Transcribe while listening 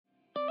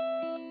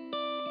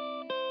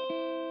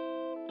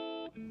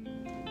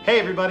Hey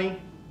everybody,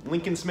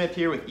 Lincoln Smith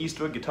here with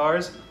Eastwood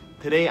Guitars.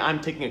 Today I'm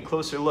taking a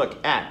closer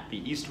look at the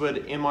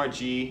Eastwood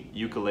MRG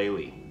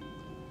Ukulele.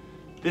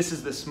 This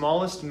is the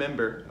smallest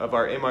member of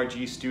our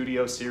MRG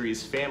Studio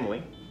series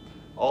family,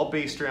 all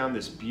based around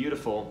this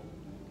beautiful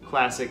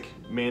classic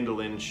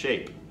mandolin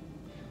shape.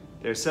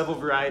 There are several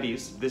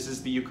varieties. This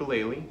is the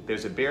ukulele.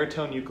 There's a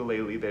baritone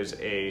ukulele, there's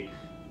a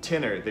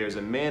tenor, there's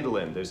a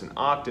mandolin, there's an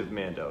octave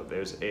mando,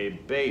 there's a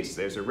bass,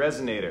 there's a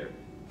resonator.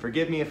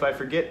 Forgive me if I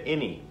forget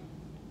any,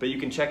 but you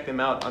can check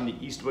them out on the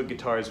Eastwood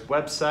Guitars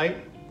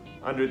website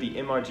under the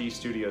MRG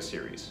Studio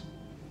series.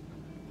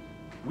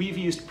 We've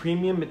used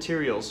premium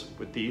materials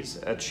with these,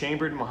 a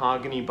chambered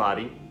mahogany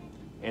body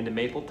and a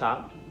maple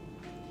top.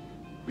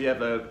 We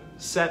have a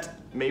set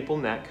maple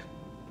neck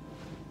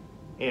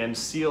and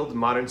sealed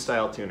modern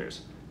style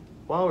tuners.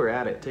 While we're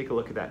at it, take a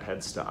look at that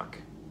headstock.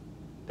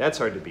 That's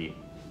hard to beat.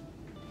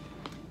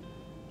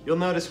 You'll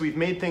notice we've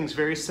made things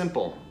very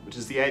simple, which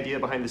is the idea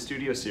behind the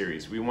Studio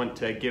series. We want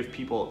to give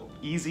people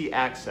easy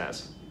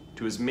access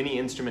to as many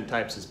instrument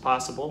types as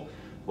possible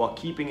while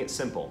keeping it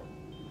simple.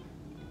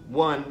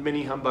 One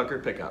mini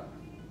humbucker pickup,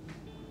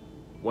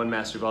 one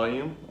master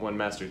volume, one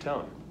master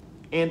tone,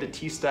 and a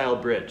T-style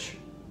bridge.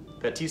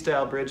 That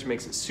T-style bridge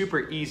makes it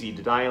super easy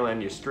to dial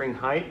in your string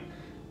height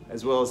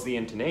as well as the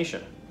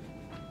intonation.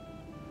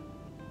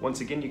 Once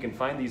again, you can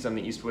find these on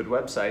the Eastwood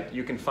website.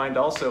 You can find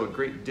also a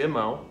great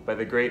demo by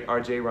the great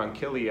RJ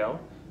Ronquillo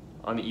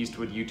on the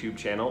Eastwood YouTube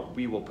channel.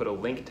 We will put a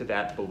link to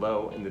that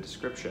below in the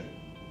description.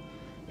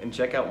 And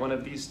check out one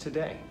of these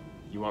today.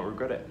 You won't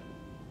regret it.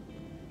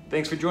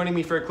 Thanks for joining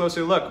me for a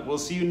closer look. We'll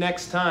see you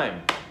next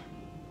time.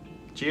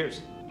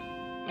 Cheers.